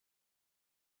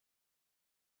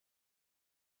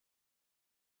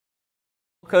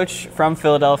Coach, from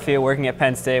Philadelphia, working at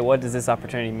Penn State, what does this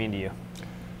opportunity mean to you?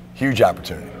 Huge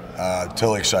opportunity.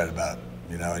 Totally excited about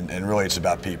it. And really it's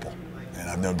about people. And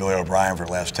I've known Billy O'Brien for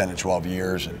the last 10 to 12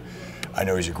 years, and I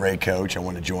know he's a great coach. I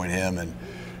want to join him, and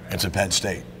it's at Penn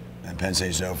State. And Penn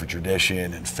State's known for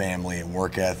tradition and family and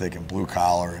work ethic and blue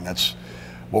collar, and that's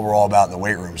what we're all about in the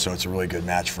weight room, so it's a really good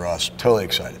match for us. Totally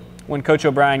excited. When Coach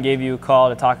O'Brien gave you a call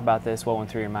to talk about this, what went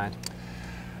through your mind?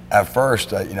 At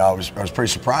first, I was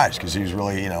pretty surprised because he was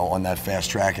really, on that fast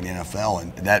track in the NFL,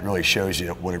 and that really shows you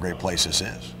what a great place this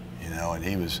is, and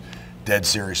he was dead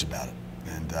serious about it.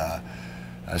 And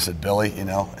I said, Billy,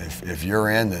 if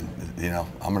you're in, then,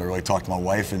 I'm going to really talk to my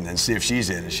wife and see if she's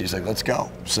in. And she's like, let's go.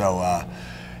 So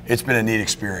it's been a neat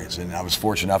experience, and I was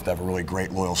fortunate enough to have a really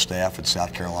great, loyal staff at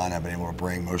South Carolina. I've been able to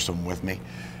bring most of them with me,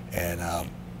 and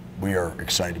we are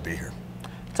excited to be here.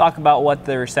 Talk about what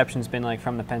the reception's been like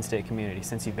from the Penn State community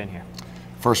since you've been here.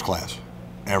 First class,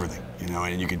 everything,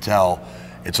 and you can tell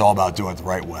it's all about doing it the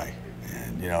right way.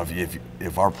 And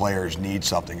if our players need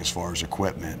something as far as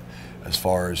equipment, as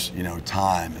far as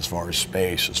time, as far as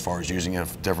space, as far as using a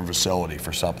different facility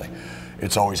for something,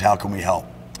 it's always how can we help.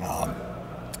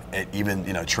 Even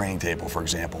training table, for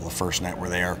example, the first night we're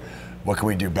there, what can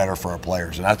we do better for our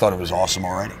players? And I thought it was awesome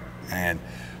already. And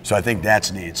so I think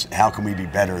that's neat. It's how can we be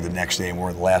better the next day and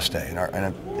more the last day?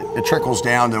 And it trickles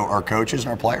down to our coaches and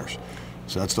our players.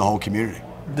 So that's the whole community.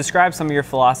 Describe some of your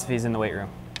philosophies in the weight room.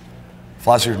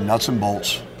 Philosophies are nuts and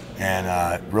bolts,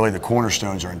 and really the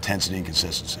cornerstones are intensity and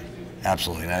consistency.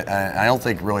 Absolutely. And I don't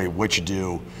think really what you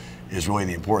do is really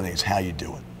the important thing. It's how you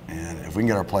do it. And if we can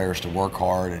get our players to work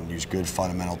hard and use good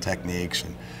fundamental techniques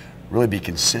and really be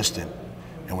consistent,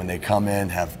 and when they come in,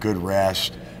 have good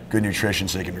rest, good nutrition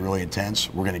so they can be really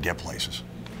intense, we're going to get places.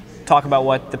 Talk about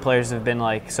what the players have been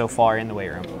like so far in the weight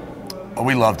room. Oh,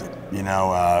 we loved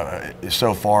it.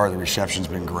 So far the reception's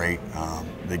been great.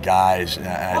 The guys,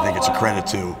 I think it's a credit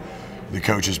to the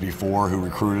coaches before who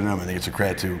recruited them. I think it's a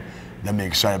credit to them being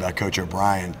excited about Coach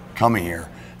O'Brien coming here.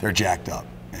 They're jacked up,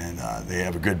 and they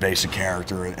have a good base of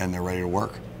character, and they're ready to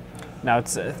work. Now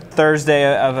it's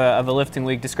Thursday of a lifting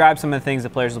week. Describe some of the things the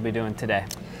players will be doing today.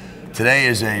 Today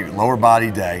is a lower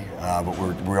body day, but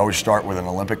we always start with an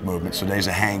Olympic movement. So today's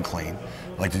a hang clean.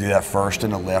 I like to do that first in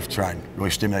the lift, try and really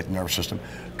stimulate the nervous system.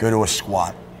 Go to a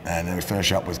squat, and then we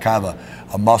finish up with kind of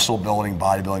a muscle building,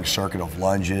 bodybuilding circuit of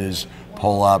lunges,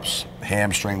 pull-ups,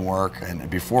 hamstring work, and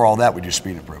before all that we do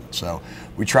speed improvement. So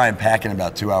we try and pack in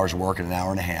about 2 hours of work in an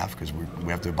hour and a half because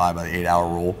we have to abide by the 8-hour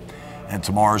rule. And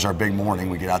tomorrow's our big morning.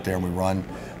 We get out there and we run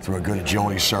through a good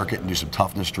agility circuit and do some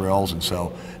toughness drills. And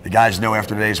so the guys know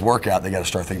after today's workout, they got to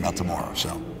start thinking about tomorrow. So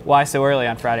why so early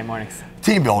on Friday mornings?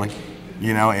 Team building,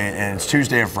 and it's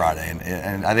Tuesday and Friday.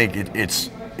 And I think it's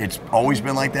always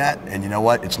been like that. And you know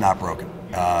what? It's not broken.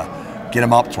 Get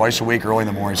them up twice a week early in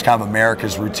the morning. It's kind of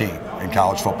America's routine in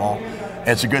college football. And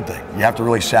it's a good thing. You have to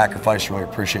really sacrifice, really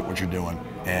appreciate what you're doing.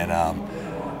 And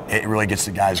it really gets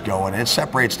the guys going, and it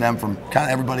separates them from kind of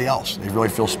everybody else. They really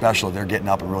feel special that they're getting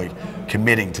up and really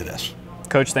committing to this.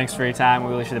 Coach, thanks for your time.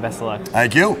 We wish you the best of luck.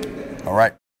 Thank you. All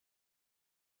right.